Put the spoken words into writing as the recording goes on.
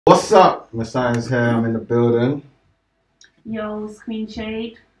What's up? Messiah's here, I'm in the building. Yo, Queen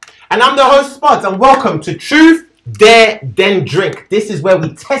Shade. And I'm the host, Spuds, and welcome to Truth, Dare, Then Drink. This is where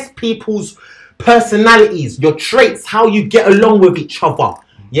we test people's personalities, your traits, how you get along with each other.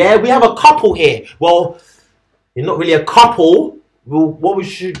 Yeah, we have a couple here. Well, you're not really a couple. Well, what are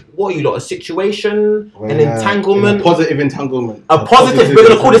you lot? A situation? An entanglement? A positive entanglement. We're going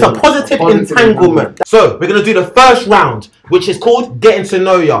to call this a positive entanglement. So, we're going to do the first round, which is called Getting to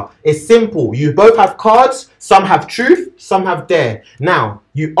Know Ya. It's simple. You both have cards. Some have truth, some have dare. Now,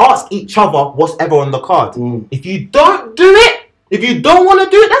 you ask each other what's ever on the card. If you don't do it, if you don't want to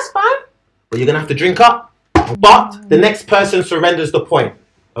do it, that's fine. But you're going to have to drink up. But the next person surrenders the point.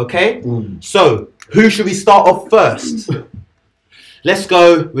 Okay? So, who should we start off first? Let's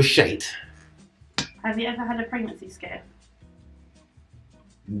go with Shade. Have you ever had a pregnancy scare?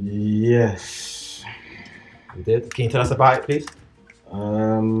 Yes. You did? Can you tell us about it, please?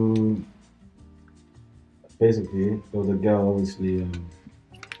 Basically, there was a girl. Obviously,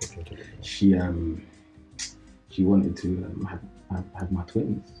 she wanted to have my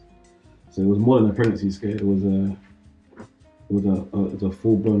twins. So it was more than a pregnancy scare. It was a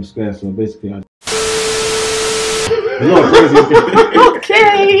full blown scare. So basically,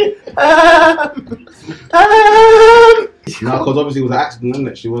 Okay. No, because obviously it was an accident, isn't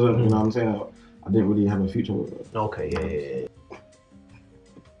it? She wasn't. You know what I'm saying? I didn't really have a future with her. Okay. Yeah.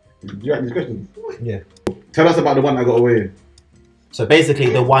 Do you have these questions? Yeah. Tell us about the one that got away. So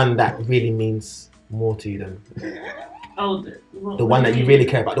basically, the one that really means more to you than the one that you really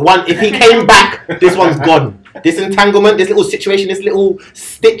care about. The one, if he came back, this one's gone. This entanglement, this little situation, this little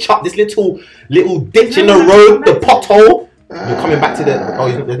stitch up, this little ditch in the road, the pothole. You're coming back to the.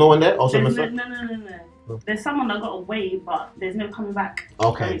 Oh, there's no one there. Also, No. There's someone that got away, but there's no coming back.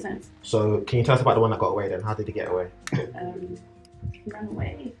 Okay. That makes sense. So, can you tell us about the one that got away then? How did he get away? He ran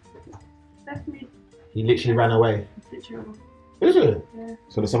away. Left me. He literally ran away. Picture. Is it? Yeah.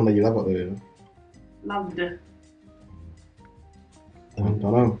 So there's someone that you love out there. Yeah? Loved her. I don't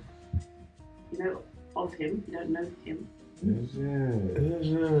know. You know of him. You don't know him. Is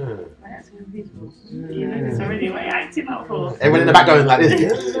it? Why acting unreasonable? You know this already. Why you acting up for? Everyone in the back going like this.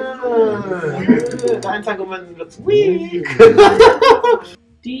 That entanglement looks weak.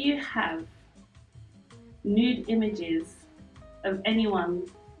 Do you have nude images of anyone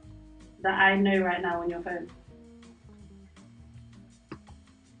that I know right now on your phone?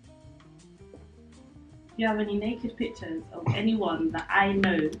 Do you have any naked pictures of anyone that I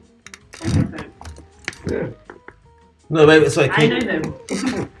know on your phone? Yeah. No, wait, sorry. I know them.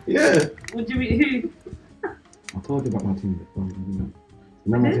 Yeah. What do you mean? Who? I told you about my team.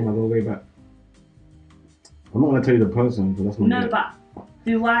 Remember my team? I go way back. I'm not gonna tell you the person because that's not. No, but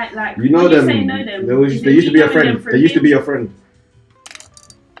do I like? You know when them. You say know them. They used to be a friend. They used to be your friend.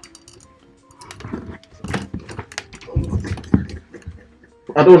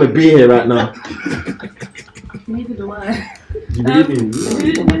 I don't want to be here right now. Neither do I. You believe me? Who?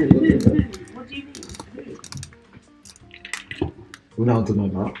 What do you mean? You know what I'm talking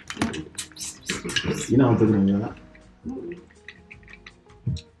about. You know what I'm talking about.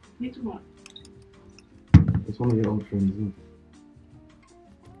 Who do what? It's one of your old friends, isn't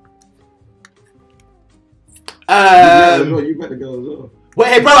it? You met the girl as well. Wait,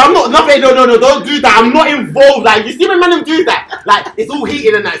 hey, bro, I'm not nothing. No, don't do that. I'm not involved. Like, you see when man do that? Like, it's all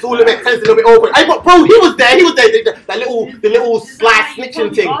heated and that. It's all a bit tense, a little bit awkward. Hey, but bro, he was there. The little slice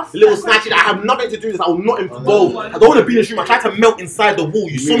snitching thing, the little snatching. I have nothing to do with this. I was not involved. I don't want to be in the room. I tried to melt inside the wall.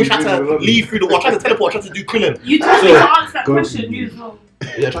 You saw me try to leave through the wall. I tried to teleport. I tried to do Krillin. You told me to answer that question. You as well.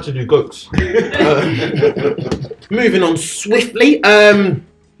 Yeah, I tried to do goats. Moving on swiftly. No,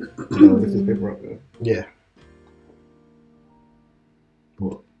 this is paper up there. Yeah.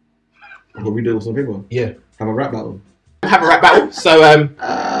 What? I've got to read it with some paper? Yeah. Have a rap battle. Have a rap battle. So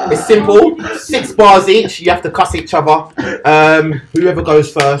it's simple. 6 bars each. You have to cuss each other. Whoever goes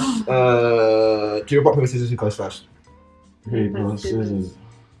first. Do your rock paper scissors. Who goes first? Paper scissors.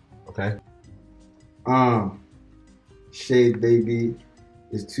 Okay. Shade, baby.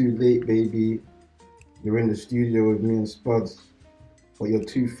 It's too late, baby. You're in the studio with me and Spuds, but you're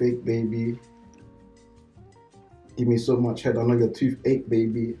too fake, baby. Give me so much head. I know you're toothache,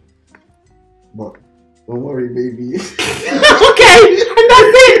 baby. But don't worry, baby. Okay, and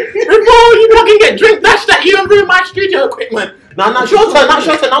that's it. Before you fucking get drink dashed at you and ruin my studio equipment. Now it's your turn. Now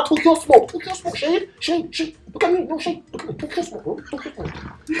talk your smoke. Talk your smoke, Shade. Shade. Look at me. No, Shade. Look at me. Talk your smoke, bro. Talk your smoke.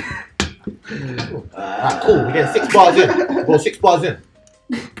 Alright, cool. We're getting 6 bars in. Bro, 6 bars in.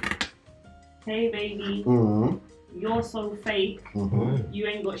 Hey, baby. You're so fake. You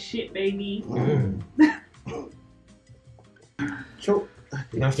ain't got shit, baby. Choke.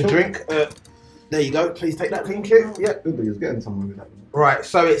 You have to drink. There you go. Please take that. Thank you. Yeah. Good that he was getting somewhere with that. Right.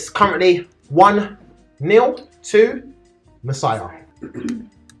 So it's currently 1-0 to Messiah.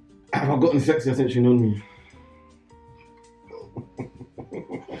 Have I gotten sexier since you known me?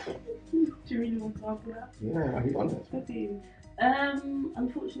 Do you really want to answer that? Yeah, I'll be honest. Okay.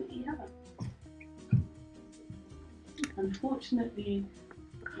 Unfortunately, you haven't. Unfortunately,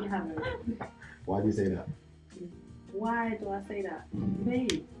 you haven't. Why do you say that? Why do I say that?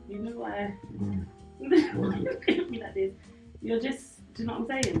 Babe, you know why? You look at me like this. You're just, do you know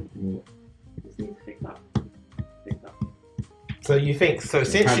what I'm saying? Yeah. You just need to fix up. Fix up. So you think so?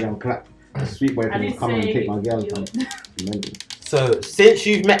 Since I'm clap. Sweet boy can come and take my girl. So since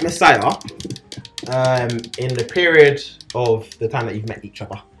you've met Messiah, in the period of the time that you've met each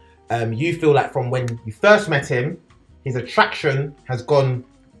other, you feel like from when you first met him, his attraction has gone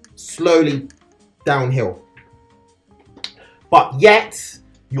slowly downhill. But yet,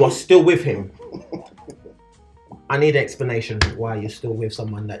 you are still with him. I need an explanation why you're still with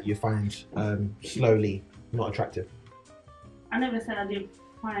someone that you find slowly not attractive. I never said I didn't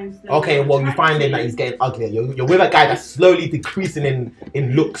find. Okay, well you find him that he's getting uglier. You're with a guy that's slowly decreasing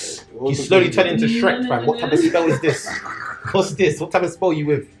in looks. He's slowly turning into Shrek, fam. What type of spell is this? What's this? What type of spell are you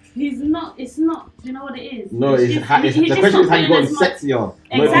with? He's not. It's not. Do you know what it is? No, the question is, have you gotten sexier?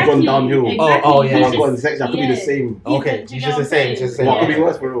 Exactly, not have you gone downhill? Exactly. Oh, yeah. Have I gotten sexier? Could be the same. Okay, Do it's you just know the same. what I'm Just the What same. could be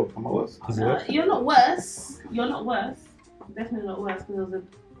worse for real? Am I worse? You're not worse. You're not worse. Definitely not worse because there was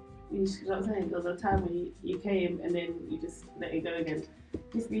you know what I'm saying? There was a time when you came and then you just let it go again.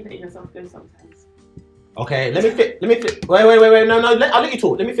 Just be letting yourself go sometimes. Okay, let me fit. Wait. No. I'll let you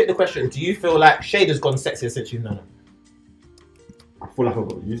talk. Let me fit the question. Do you feel like Shade has gone sexier since you've known him? I feel like I've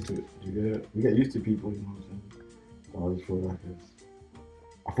got used to it. You get used to people, you know what I'm saying? So I just feel like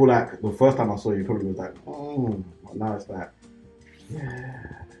I feel like the first time I saw you probably was like, oh, but now it's like, yeah,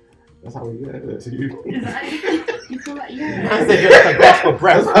 that's how we get it. So you. Is that how you feel? You feel like, yeah. I said you're like a gasp for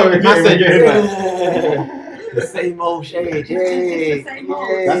breath. I said, yeah. The same old Shade. It's the same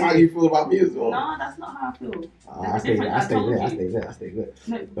old. That's how you feel about me as well. No, that's not how I feel. I stay lit.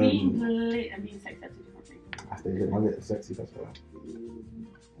 No, being lit and being sexy are two different things. I stay lit. My lit is sexy, that's why.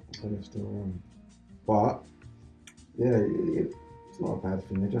 I'm still around. But, yeah, it's not a bad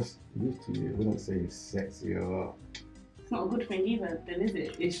thing. They're just used to you. I wouldn't say sexy or... It's not a good thing either, then is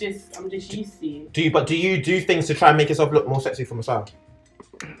it? It's just, I'm just used to it. Do you do things to try and make yourself look more sexy for Messiah?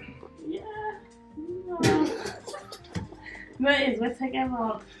 Yeah. No. No, it is. We're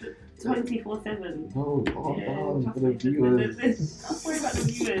together 24/7. No, Yeah, for the viewers. Don't worry about the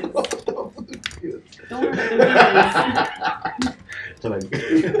viewers. For the viewers. Don't worry about the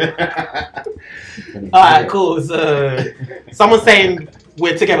viewers. Alright, cool. So, someone's saying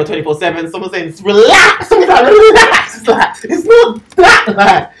we're together 24/7. Someone's saying relax. Someone's like relax. Like, it's not that.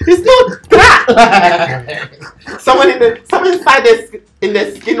 Like, it's not that. Like, someone inside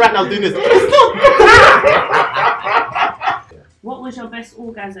their skin right now doing this. It's not that. What was your best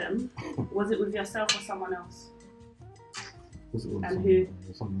orgasm? Was it with yourself or someone else? And who?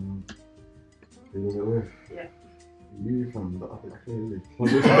 Someone else. Who was it with? Yeah. You from the other clearly.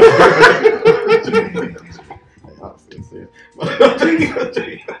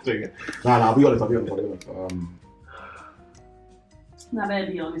 Nah, I'll be honest. Now,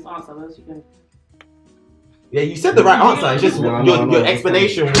 better be honest answer, else you can. Yeah, you said the right answer. It's just No, your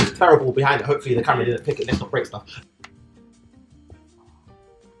explanation was terrible behind it. Hopefully the camera didn't pick it. Let's not break stuff.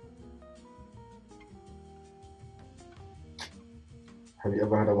 Have you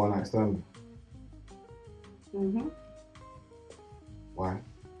ever had a one night stand? Mm-hmm. Why?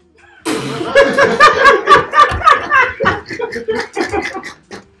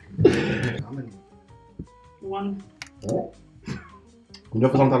 One. What? You know,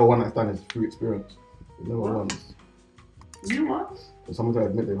 for some type of one night stand is through experience. You never What? once. You what? For someone to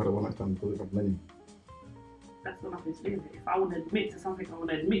admit they've had a one night stand because they've had many. That's got nothing to do with it. If I would admit to something I would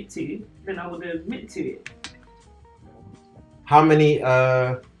admit to, then I would admit to it. How many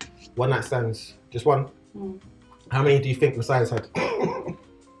one night stands? Just one? Mm. How many do you think Messiah's had?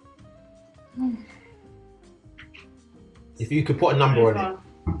 If you could put a number on it.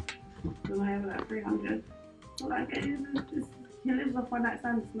 Do I have like 300? Well, I guess he lives off one night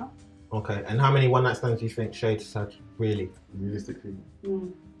stands, no? Okay, and how many one night stands do you think Shade's had, really? Realistically.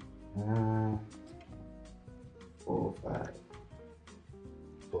 Mm. 4 or 5.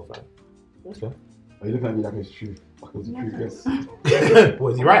 4 or 5. That's fair. Are you looking at me like it's true? Like it was a true guess?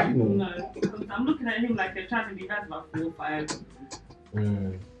 Was he right? No. I'm looking at him like they're trying to be bad about 4 or 5.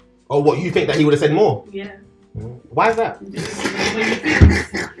 Mm. Oh, what, you think that he would have said more? Yeah. Why is that? What you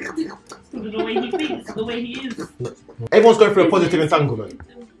think? The way he thinks, the way he is. Everyone's going through a positive entanglement.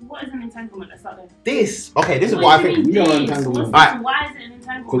 What is an entanglement? Let's start there. This is what I think. We are entanglement. Alright. Why is it an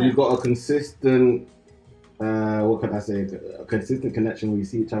entanglement? Because we've got a consistent, what can I say? A consistent connection where we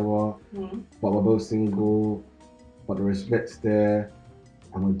see each other, but we're both single, but the respect's there,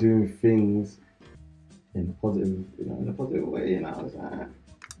 and we're doing things in a positive, in a positive way. It's like,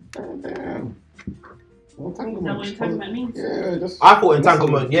 damn. Entanglement. Is that what entanglement means? Yeah, just. I thought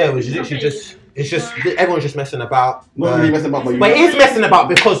entanglement, was literally just. It's just everyone's just messing about. Not really messing about, but it is messing about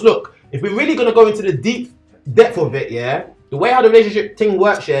because look, if we're really gonna go into the deep depth of it, the way how the relationship thing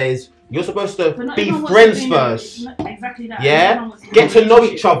works, is you're supposed to be friends first. Exactly that. Get to know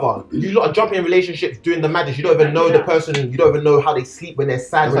each other. You lot are jumping in relationships doing the madness. You don't even know the person. You don't even know how they sleep when they're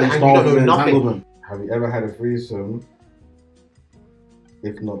sad, when they're angry. You don't know nothing. Have you ever had a threesome?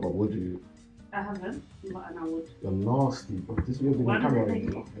 If not, what would you? I haven't, but I would. You're nasty, bro. This is your camera.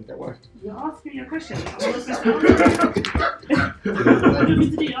 Get washed. You're asking me a question. What do you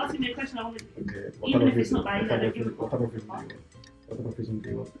need to do? You're asking me a question. I want to. Okay. Even if it's not by you, I don't give a fuck. What type of threesome do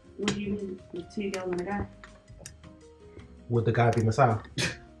you want? What do you mean? With 2 girls and a guy? Would the guy be Messiah?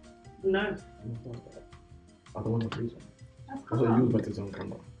 No. I don't want a threesome. That's what you meant to say on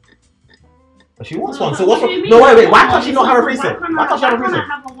camera. She wants one. So what's wrong? No, wait. Why can't she not have a threesome? Why can't she have a threesome?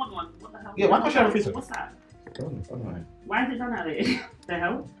 I want one. What the hell? Yeah, why can't she have a threesome? What's that? Done. Why is it done out of it? The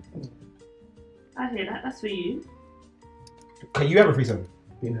hell? I hear that. That's for you. Can you have a threesome?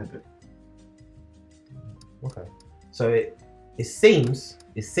 You had it. Okay. So it seems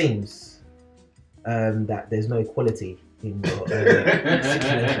that there's no equality in your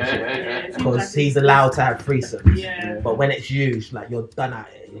situation because he's allowed to have threesomes. Yeah. But when it's used, like you're done at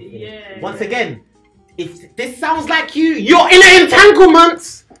it. Yeah. Once again, if this sounds like you're in an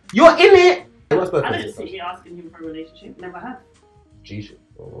entanglement. You're in it. I don't sit here asking him for a relationship. Never have. Jesus.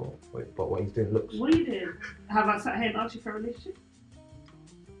 Oh, wait, but what he's doing looks. What are you doing? Have I sat here and asked you for a relationship?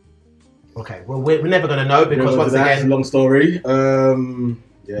 Okay, well, we're never going to know because once again. It's a long story.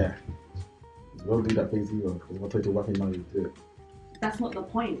 Yeah. You won't do that thing either because if I told you what now, you do it. That's not the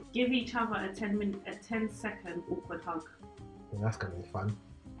point. Give each other a 10-second awkward hug. Well, that's going to be fun.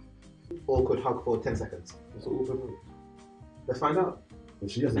 Awkward hug for 10 seconds. That's what awkward hug. Let's find out. Well,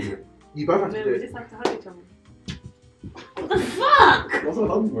 she has to do it. You both have to do We it. just have to hug each other. What the fuck? What's a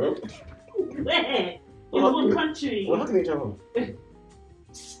hug, bro? Where? In what country? We're hugging each other.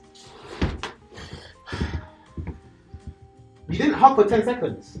 You didn't hug for 10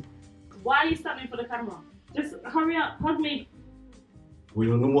 seconds. Why are you standing for the camera? Just hurry up, hug me. Well,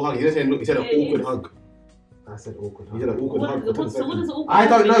 you're a normal hug. You said an awkward hug. I said awkward hug. You said an awkward hug for 10 So what seconds. does awkward I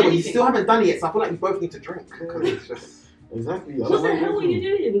don't hug know, mean? but you still haven't done it yet, so I feel like you both need to drink. Because it's just... Exactly. What the hell are you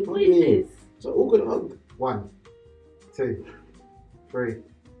doing? What is this? It's an awkward hug. 1, 2, 3,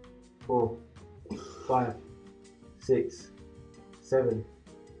 4, 5, 6, 7,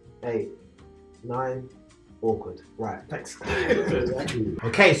 8, 9. Awkward. Right, thanks. Exactly.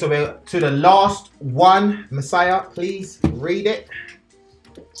 Okay, so we're to the last one. Messiah, please read it.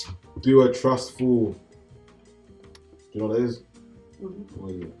 Do a trustful. Do you know what that is? Mm-hmm.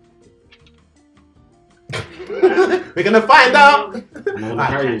 What is it? We're gonna find out. And I'm gonna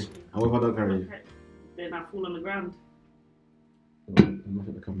carry you. And what if I don't carry you? Then I fall on the ground. I'm not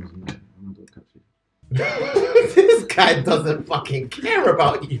at the cameras. I'm not going to catch you. This guy doesn't fucking care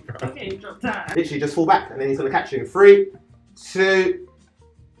about you, bro. Okay, drop down. Literally, just fall back, and then he's gonna catch you in 3, 2.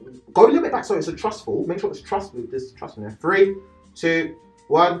 Go a little bit back. So it's a trustful. Make sure it's trust with this trust in there. 3, 2,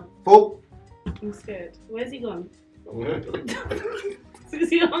 1, fall. I'm scared. Where's he gone? You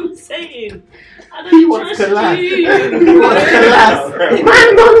see what I'm saying? I don't He wants trust to laugh. you. He wants to laugh.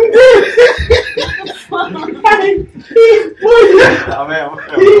 Man, don't do it. He's bullying.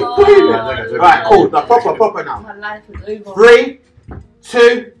 Right, cool. Now, proper now. My life is over. 3,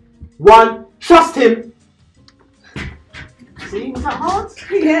 2, 1. Trust him. See, was that hard?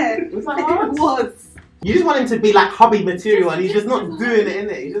 Yeah. Was that hard? It was. You just want him to be like hubby material, and he's just not doing it,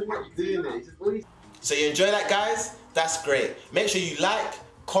 innit? He's just not doing it. He's just always... So you enjoy that, guys? That's great. Make sure you like,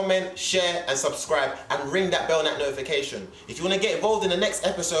 comment, share, and subscribe, and ring that bell notification. If you want to get involved in the next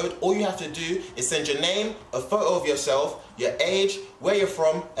episode, all you have to do is send your name, a photo of yourself, your age, where you're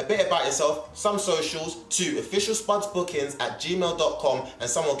from, a bit about yourself, some socials to officialspudsbookings@gmail.com, and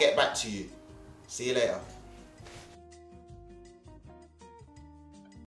someone will get back to you. See you later.